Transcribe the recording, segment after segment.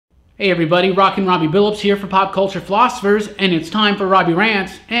Hey everybody, Rockin Robbie Billups here for Pop Culture Philosophers, and it's time for Robbie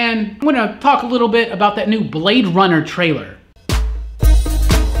Rants, and I'm going to talk a little bit about that new Blade Runner trailer.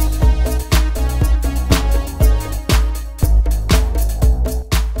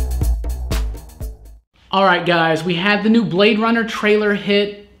 Alright guys, we had the new Blade Runner trailer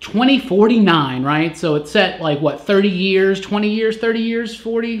hit 2049, right? So it's set like, what, 30 years, 20 years, 30 years,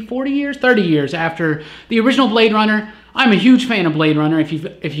 40 years? 30 years after the original Blade Runner. I'm a huge fan of Blade Runner. If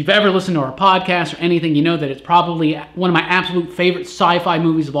you've ever listened to our podcast or anything, you know that it's probably one of my absolute favorite sci-fi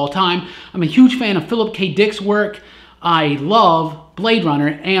movies of all time. I'm a huge fan of Philip K. Dick's work. I love Blade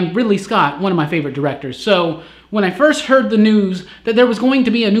Runner, and Ridley Scott, one of my favorite directors. So when I first heard the news that there was going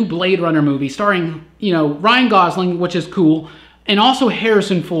to be a new Blade Runner movie starring, Ryan Gosling, which is cool, and also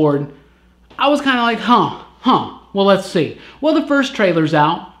Harrison Ford, I was kind of like, well, let's see. Well, the first trailer's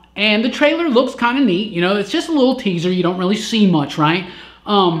out. And the trailer looks kind of neat, it's just a little teaser, you don't really see much, right?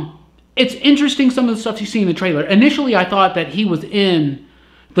 It's interesting, some of the stuff you see in the trailer. Initially, I thought that he was in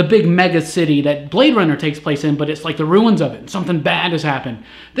the big mega city that Blade Runner takes place in, but it's like the ruins of it, and something bad has happened.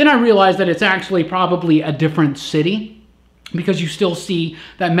 Then I realized that it's actually probably a different city, because you still see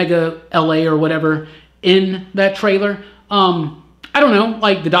that mega LA or whatever in that trailer. I don't know,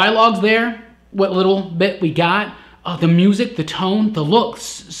 like the dialogue's there, what little bit we got. The music, the tone, the looks,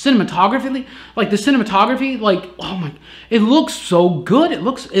 cinematography, oh my, it looks so good. It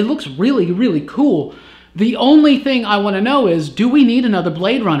looks really, really cool. The only thing I want to know is, do we need another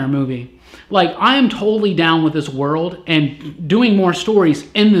Blade Runner movie? Like, I am totally down with this world and doing more stories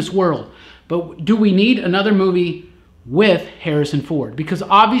in this world. But do we need another movie with Harrison Ford? Because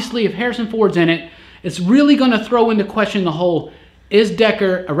obviously, if Harrison Ford's in it, it's really going to throw into question the whole, is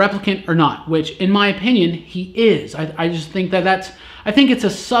Decker a replicant or not? Which, in my opinion, he is. I just think that I think it's a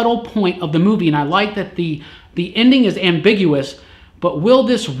subtle point of the movie, and I like that the ending is ambiguous, but will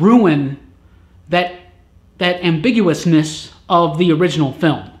this ruin that ambiguousness of the original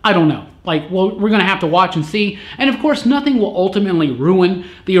film? I don't know. Well, we're going to have to watch and see. And of course, nothing will ultimately ruin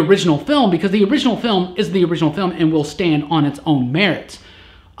the original film, because the original film is the original film and will stand on its own merits.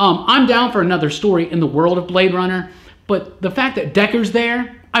 I'm down for another story in the world of Blade Runner. But the fact that Decker's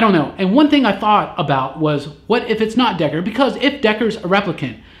there, I don't know. And one thing I thought about was, what if it's not Decker? Because if Decker's a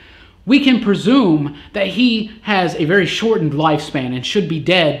replicant, we can presume that he has a very shortened lifespan and should be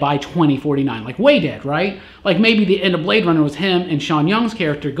dead by 2049. Like, way dead, right? Like, maybe the end of Blade Runner was him and Sean Young's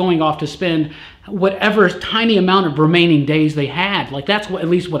character going off to spend whatever tiny amount of remaining days they had. Like, that's at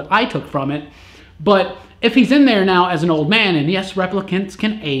least what I took from it. But if he's in there now as an old man, and yes, replicants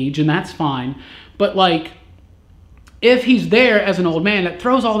can age, and that's fine. But, like, if he's there as an old man, that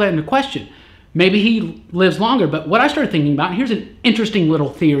throws all that into question. Maybe he lives longer, but what I started thinking about, and here's an interesting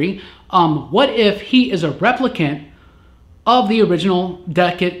little theory, what if he is a replicant of the original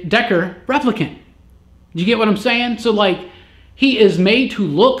Decker replicant? Do you get what I'm saying? So, like, he is made to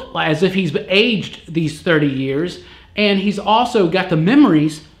look as if he's aged these 30 years, and he's also got the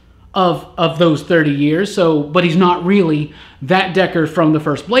memories of those 30 years, but he's not really that Decker from the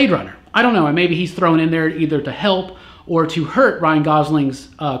first Blade Runner. I don't know, and maybe he's thrown in there either to help or to hurt Ryan Gosling's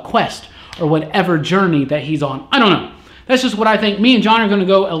quest or whatever journey that he's on. I don't know. That's just what I think. Me and John are going to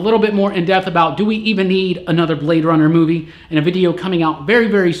go a little bit more in depth about, do we even need another Blade Runner movie, in a video coming out very,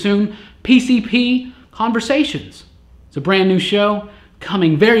 very soon. PCP Conversations. It's a brand new show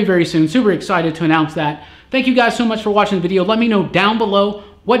coming very, very soon. Super excited to announce that. Thank you guys so much for watching the video. Let me know down below,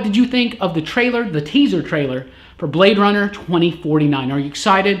 what did you think of the trailer, the teaser trailer for Blade Runner 2049? Are you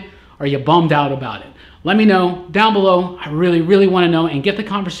excited? Are you bummed out about it? Let me know down below. I really, really want to know, and get the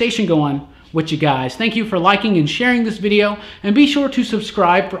conversation going with you guys. Thank you for liking and sharing this video, and be sure to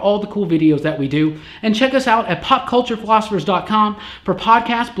subscribe for all the cool videos that we do. And check us out at popculturephilosophers.com for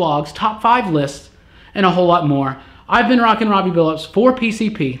podcasts, blogs, top 5 lists, and a whole lot more. I've been Rockin Robbie Billups for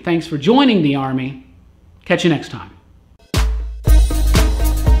PCP. Thanks for joining the Army. Catch you next time.